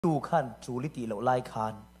ตูขันจูลิติเหลาไล่ขั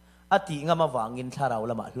นอติงามาวางินทาราอุ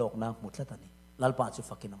ลามะโลกนะมุดละตานีลัลปาจุ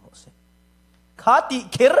ฟักินมโหเสขาติ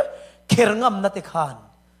เคิรงามนัตขัน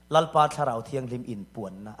ลัลปาทาราอุเทียงลิมอินปว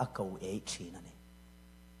นนะอักเอาชีนั่นเอง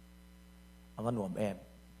อันนั้นวมเอ็ม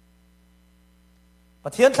ป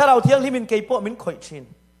ะเทียนทาราอุเทียงลิมอินเกยโปมินข่อยชิน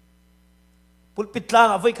ปุลปิดลาง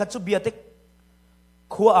เอาไว้ขัดจุบียติ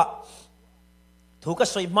ขัวถูกกระ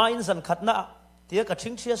สอยไม้อินสันขัดนะเทียกระชิ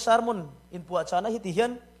งเชียสารมุนอินปัวจานะฮิติเฮีย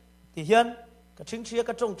นกระชิงเชียก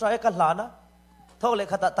ระจงใจกระหลานะเท่าเลย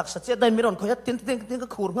ขัดตักสัจเจได้ไม่รอนคอยติ้งก็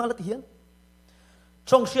ขูดมาแล้วติเฮียน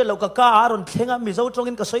จงเชียเราก็กล้ารอนเทงมิโซจง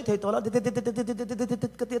อินกระสอยเทตัวแล้วกระ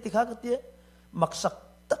เตียติขากระเตียมักสัก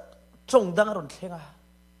ตักจงดังรอนเทง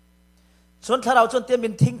ส่วนถ้าเราจนเตียมิ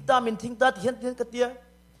นทิ้งตาติเฮียนกระเตีย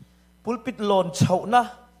ปุลปิดหล่นเฉานะ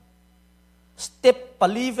สเต็ปป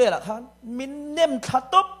ลีเวล่ะท่านมินเนมทัด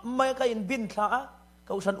ตบไม่ก็อินบินท่าเข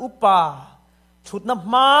าฉันอุปาชุดน้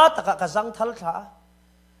ำมาตะกะจังทัลท่า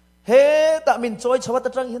เฮแต่มินจอยชาวต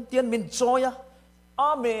ะจังเห็นเตียนมินจอยอ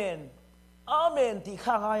าเมนที่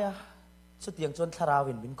ข้างไงสุดยังจนทารา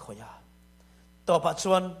วินมินขอยาต่อปัจจุ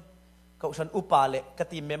บันเขาฉันอุปาเละก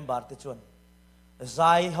ติเมมบาร์ติจวนใจ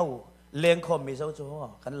เขาเลี้ยงคอมมิเจ้าจ้า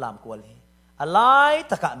กันลามกวลีอะไร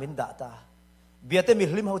ตะกะมินด่าตาเบียดแต่มี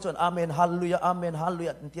ลิมเขาจนอาเมนฮาเลลูยาอาเมนฮาเลลูย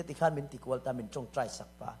าที่ติขันมินติกวลตามินจงใจสัก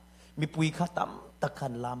ปะมีปุยข้าตั้มตะขั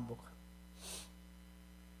นลามบุก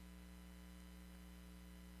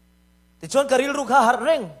ติชวนกริลรูข้าหัดเ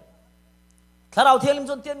ร่งถ้าเราเที่ยวลิม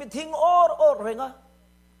จนเตียนมีทิ้งโอร์เร่งอ่ะ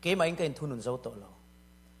เกมาอิงกันทุนุนเจ้าโตเรา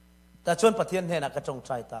แต่ชวนปะเทียนเห็นกระจงใจ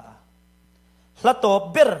ตาละโต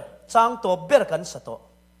เบอร์จางโตเบอร์กันสโต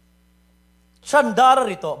ฉันดา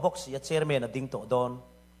ริโตบ็อกซี่เชอร์เมนดิ้งโตโดน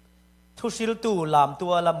ทุสิลตูลามตั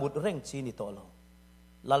วละมุดเร่งชีนิโตโล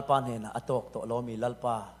ลัลปานเฮนะอตอกโตโลมีลัลป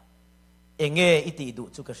าเองอิติดุ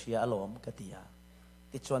จุกเชียอลอมกติยา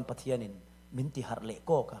ติชวนปะเทียนินมินติฮาร์เลโ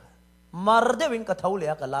กกะมาร์เดวินกะเท่าเล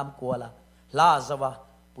กะลามกัวละลาซาวะ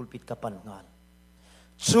ปุลปิดกะปันงาน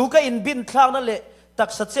ชูกะอินบินทางนั่นแหละตัก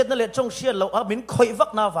สัจเจนั่นแหละจงเชียเราอามินคอยวั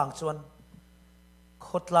กนาวังชวนข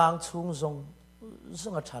ดลางชุงซ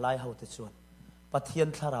งอัชลายเฮาติชวนปะเทียน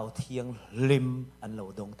ถ้าเราเทียงลิมอันเรา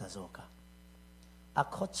ดงตาโจกะอัก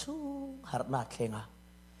ขชูหาร์นาเคงะ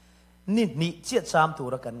นี่เจียจามตั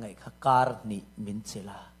วกันไงค่ะการนี่มินเจ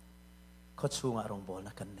ลาขชูงารองบอล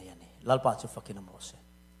นักกันเนี่ยนี่ลัลปาจุฟักินมโอเซ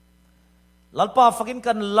ลัลปาฟักิน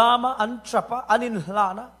กันลามาอันทรัพย์อันอินลา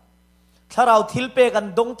นะถ้าเราทิลเปกัน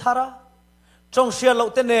ดงทาระจงเชียร์เรา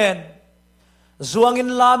เตเนนจวงอิน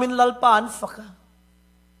ลามินลัลปาอันฟัก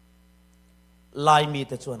ลายมีแ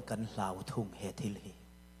ต่ชวนกันลาวทุ่งเฮทิลฮี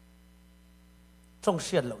จงเ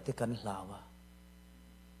ชียร์เราที่กันลาว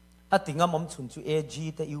อะติงามอมชุนจูเอจี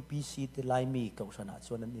แต่ยูพีซีแต่ลายมีกับชนะช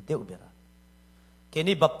วนนั้นนี่เดียวเบระแค่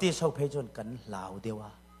นี้บัพติศเขาเพจวนกันลาวเดียว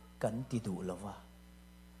กันติดูละวะ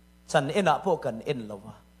ฉันเอ็นะพวกกันเอ็นละว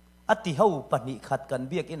ะอะติเขาปนิขัดกัน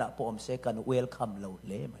เบียกเอ็นะพวกอมเสกันเวลคัมเราเ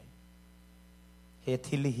ล่ไหมเฮ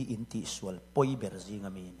ทิลฮีอินติสวลปอยเบรซิงา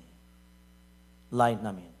มีนี่ลายน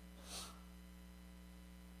ามิน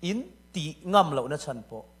อินติงามเหล่านั้นฉัน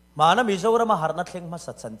พอมานะมิโซรามาหาร์นัทเล็งมา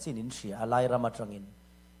สัตสันจินินเชียอะไรรามาจัง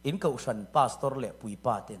อินเขาฉันพาสตอร์เล่ปุย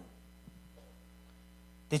ป้าเต็น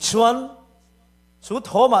ติชวนสุด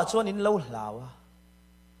โหมาชวนอินเล่าลาวะ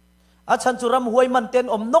อาฉันจุรำหวยมันเต็น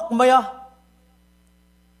อมนกไหมอะ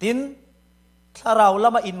ตินถ้าเราละ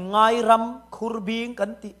มาอินไงรำคุรบิงกั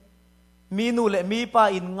นติมีนูเล่มีป้า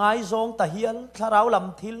อินไงซองตะเฮียลถ้าเราล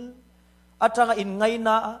ำทิลอาจารย์อินไงน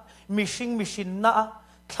ะมิชินนะ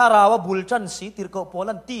ถ้าเราว่าบุลจันสีติรโกโพ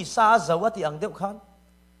ลันตีซาจาวติอังเดียวกัน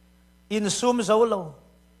อินซุมจาวเรา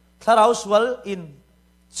ถ้าเราสวลอิน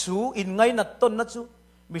ชูอินไงนัดต้นนัดชู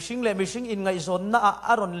มิชิงอินไงโซนนะอ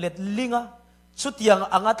ารอนเล็ดลิงะชุดยัง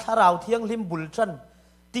อังถ้าเราเที่ยงลิมบุลจัน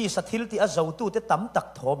ตีสัติลตีอาจาวตูเตตั้มตัก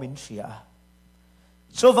ทอมินเชีย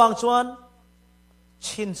ชวังชวน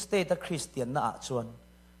ชินสเตตคริสเตียนนะชวน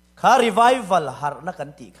ข้ารีไววัลฮาร์นักัน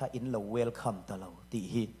ติข้าอินเราเวลคัมตะเราตี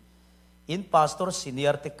ฮีอินพาสตอร์ซีเนีย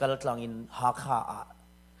ร์เตกัลตลังอินฮักฮา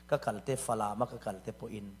ก็กัลเตฟลามาก็กัลเตป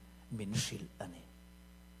อินมินชิลอันนี้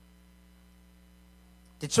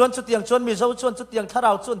ติชวนจุดยังชวนมิโซชวนจุดยังถ้าเร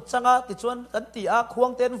าชวนจังอ่ะติชวนกันติอาควง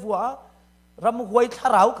เต้นหัวรำหวยถ้า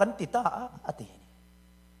เรากันติตาอะติ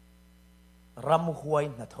รำหวย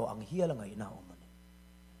น่ะทออังเฮียละไงน่าอมัน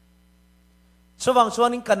สว่างชวน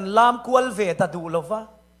กันลามกวลเวตดูลวะ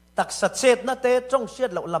ตักสัจเจตนะเตจงเชียด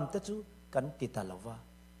เราลำเตจูกันติตาลวะ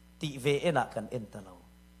ตีเวเอนะกันเอ็นตาเรา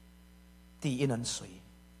ตีอินันสวย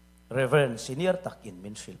เรเวรนซีเนียร์ตักอินมิ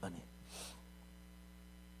นชิลอันนี้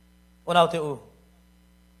วันเอาเตอู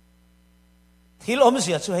ทิลอมเ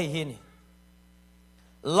สียช่วยหิน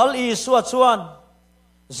ลัลอีสวดชวน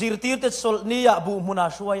zirtir te sol niya bu muna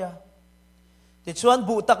suaya ti chuan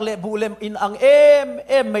bu tak le bu lem in ang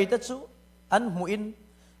em mai te chu an mu in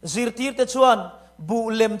zirtir te chuan bu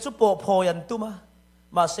lem chu po phoyan tuma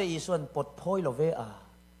ma se isuan pot phoi lo ve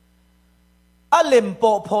a lem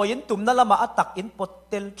po phoyin tum na lama atak in pot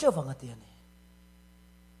tel chewanga ti ani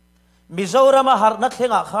Mizo ma har na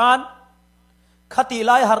thenga khan khati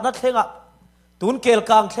lai har na thenga tun kel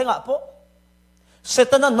kang thenga po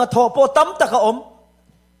setana na tho po tam taka om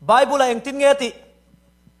Bible ang tin nge ti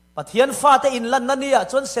pathian fa te in lan na niya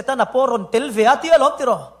chuan setana po ron tel ve ati alom ti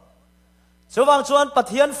ro chuwang chuan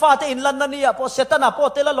pathian fa te in lan na niya po setana po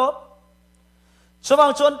tel alo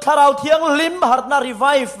chuwang chuan tharau thiang lim har na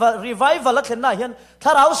revival la thlenna hian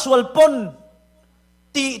tharau sual pon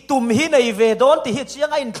ti tum hi nei ve don ti hi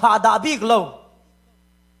chiang in kha da bik lo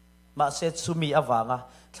ma se sumi awanga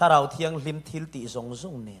tharau thiang lim thil ti zong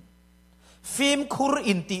zong nen phim khur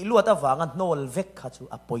in ti luat awanga nol vek kha chu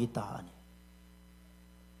apoita ani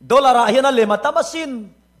dollar a hian a lema tamasin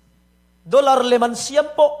dollar leman siam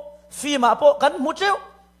po phim a po kan mu cheu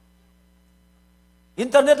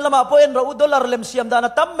internet lama po en ro dollar lem siam dana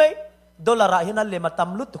tam mai dollar a hian a lema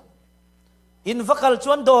tam lutuk in vakal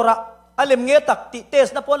chuan dora alem nge tak ti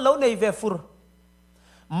test na pon lo nei ve fur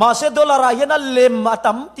ma se dollar a hian a lem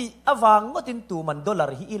atam ti awang ngotin tu man dollar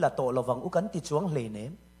hi ila to lowang u kan ti chuang hle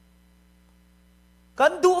nem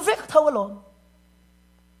kan du vek thawalon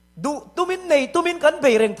du tumin nei tumin kan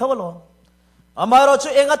beireng thawalon amaro chu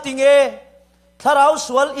enga tinge tharau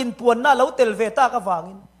sual in puan na lo tel ve ta ka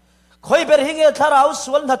wangin khoi ber hinge tharau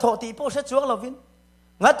sual na tho ti po se chuang lovin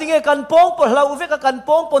ngatinge kan pong po hlau ve ka kan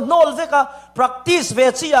pong po nol ve ka practice ve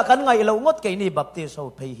chia kan ngai lo ngot ke ni baptist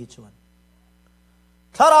ho phei hi chuan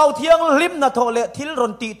tharau thiang lim na tho le thil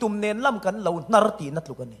ron ti tum nen lam kan lo nar ti na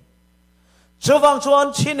tlu kan ni chuwang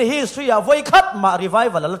chuan chin hi suya voi khat ma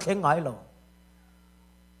revival la thleng ngai lo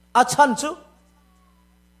a chan chu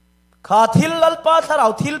kha thil lal pa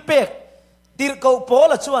tharau thil pek tir ko po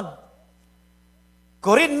la chuan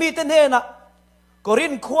korin mi ten he na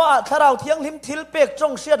korin khwa tharau thiang lim thil pek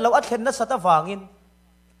chong siat lo a thlen na sata wangin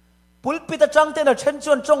pulpita chang te na chen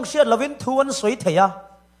chuan chong siat lovin thuan soi theya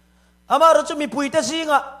amaro chu mi puite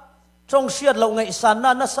zinga chong siat lo ngai san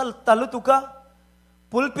na na sal talutuka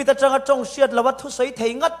pulpita changa chong siat lo wa thu soi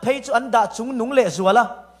thei ngat phei chu an da chung nung le zuala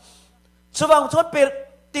chuwang chuan per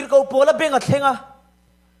tir ko pola benga thenga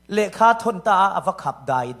le kha thon ta awa khap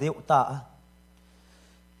dai deu ta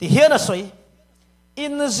ti hian a soi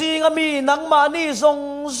in zinga mi nang ma ni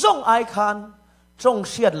zong zong ai khan chong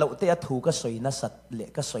siat lo te a thu ka soi na sat le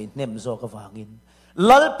ka soi nem zo ka wangin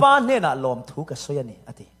lalpa ne na lom thu ka soi ani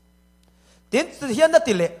ati tin hian na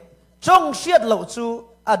ti le chong siat lo chu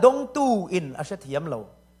adong tu in a sha thiam lo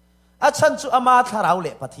a chan chu ama tharau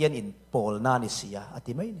le pathian in pol na ni sia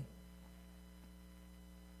ati mai ni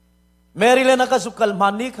Maryland ka sukal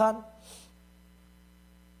mani khan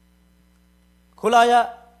khulaya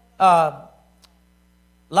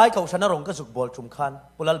lai kau sana rong ka suk bol chum khan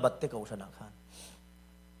pulal batte kau sana khan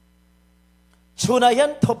chuna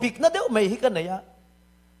yan topic na deu mai hi ka naya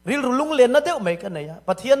ril rulung len na deu mai ka naya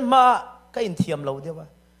pathian ma ka in thiam lo dewa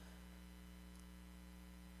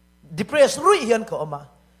depress rui hian ko ama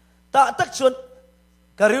ta tak chun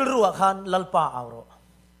karil ruwa khan lalpa awro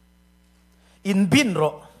in bin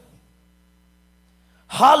ro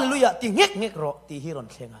hallelujah ti ngek ro ti hiron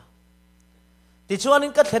thlenga ti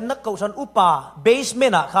chuanin ka thlen na ko san upa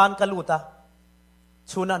basement a khan kaluta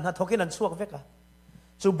chuna na thokin an chuak veka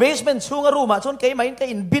chu basement chunga room a chon ke main ka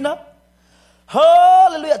in bina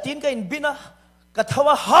hallelujah tin ka in bina ka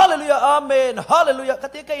thawa hallelujah amen hallelujah ka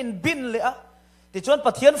te ka in bin le a ti chuan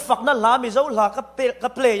pathian fakna la mi zo la ka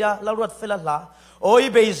play ya la ruat fela la oi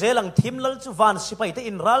be zelang thim lal chu van sipai te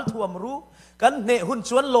in ral thuam ru kan ne hun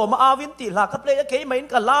chuan loma awin ti la ka play ke main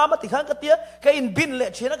ka lama ti khan ka tia ka in bin le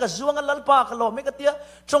chena ka zuanga lalpa ka lo me ka tia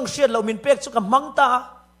chong siat lo min pek chu ka mangta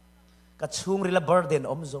ka chung rila burden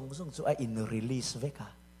om zong chu a in release veka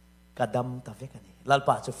ka dam ta veka ni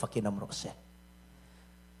lalpa chu fakinam ro se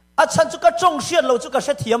a chan chu ka chong siat lo chu ka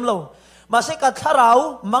se thiam lo ma se ka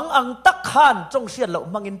tharau mang ang tak khan chong siat lo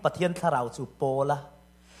mangin pathian tharau chu pola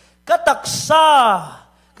ka taksa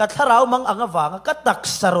ka tharau mang anga wanga ka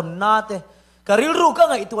taksaron na te karil ru ka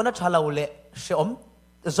ngai tuana thalau le se om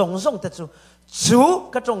zong te chu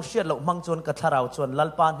ka chong siat lo mang chuan ka tharau chuan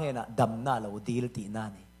lalpa he na dam na lo dil ti na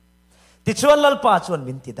ni ti chuan lalpa chuan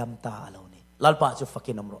min ti dam ta lo ni lalpa chu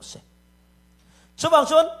fakinam ro se chuwang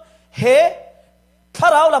chuan he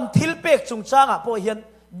tharau lam thil pek chungchang a po hian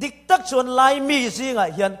dik tak chuan lai mi zinga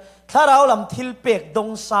hian tharau lam thil pek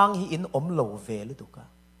dong sang hi in om lo ve lu tu ka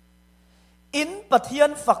in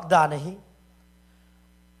pathian fakda na hi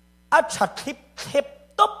a that clip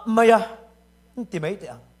ตบมาอ่ะที่ไม่เตี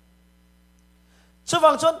ยงช่ว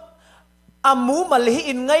งจนอามูมาลี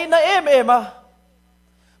อินไงนะเอ็ม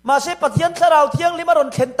มาเสปะเทียนถ้าเราเที่ยงลิมารอน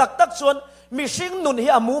เข็นตักส่วนมีสิ่งนุน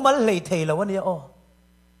ที่อามูมันเลยเทแล้ววันนี้อ๋อ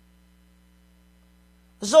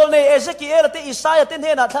โซนในเอเซกิเอลที่อิสายาเต้นเฮ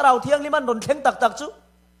น่ะถ้าเราเที่ยงลิมันรอนเข็นตักจู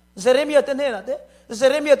เซเรมียเต้นเฮน่ะเต้เซ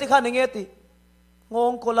เรมียที่ข้านึงเอติง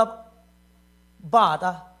งกลบาต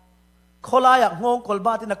าโคลายงงกลบ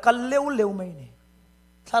าตินักกัลเลวไม่เนี่ย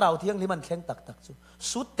ถ้าเราเที่ยงลิมันเข็นตักจู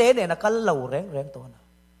สุดเตเนี่ยนักกัลเหลาแรงตัวน่ะ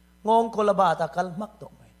งงกลบาตากัลมักตัว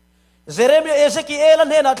ไม่เซเรมียเอเซกิเอล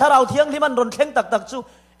เนี่ยนะถ้าเราเที่ยงลิมันรอนเข็นตักจู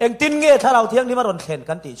เองตินเงถ้าเราเที่ยงลิมันรอนเข็น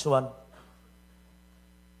กันติชวน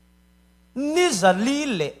นี่จะลี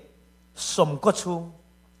เล่สมก็ชุง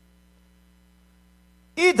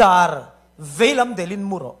อีดาร์เวลัมเดลิน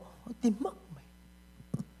มุโรติมักไหม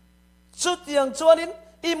จุดอย่างชวนิน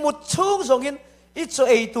อีมุดชุงส่งอินอีโจ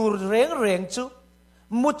เอตูเร่งจู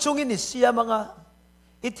มุดชุงอินเสียมังอ่ะ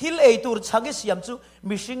อีทิลเอตูช่างเสียมจู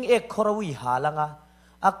มิชิงเอกคอรวิหาลังอ่ะ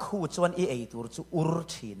อาคูชวนอีเอตูจูอุร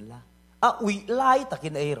ชินละอ่ะวิไลตั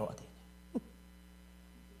กินเอโรติ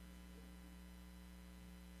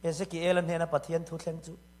เอเซกิเอลเนี่ยนะปะเทียนทุเทียง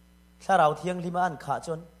จูถ้าเราเที่ยงลิมาอันขาจ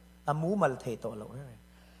นอามูมัลเทโตเราเนี่ย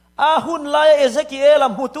อาหุนไลเอเซกิเอล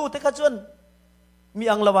มูตูเตขาจนมี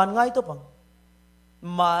อังละวันง่ายตัวปัง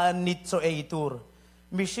มานิดโซเอตูร์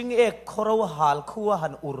มิชิงเอกคอร์วฮัลคัวหั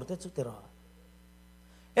นอุรเตจุเตระ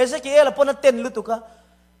เอเซกิเอลปนเต็นลุตุกะ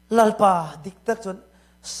ลัลปาดิกตักจน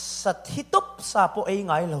สัตหิตบซาโปเอ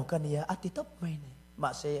ง่ายเหล่ากันเนี่ยอติตบไม่เนี่ยมา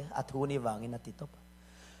เซอัทูนี่วางินอติตบ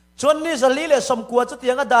จนนี่จะลีเลสมควรจุด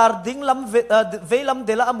ยังดาร์ดิ้งลำเวลำเด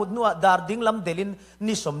ลอามุดนัวดาร์ดิ้งลำเดลิน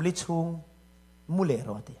นี่สมลิชุงมุเลร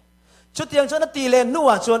อติจุดยังจนตีเลนัว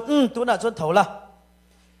จนตัวน่ะจนเท่าละ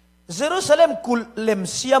เยรูซาเล็มกุลเลม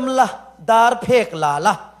เซียมละดาร์เพกลาล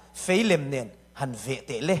ะเฟลเลมเนนหันเวเ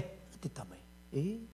ตเลติทำไม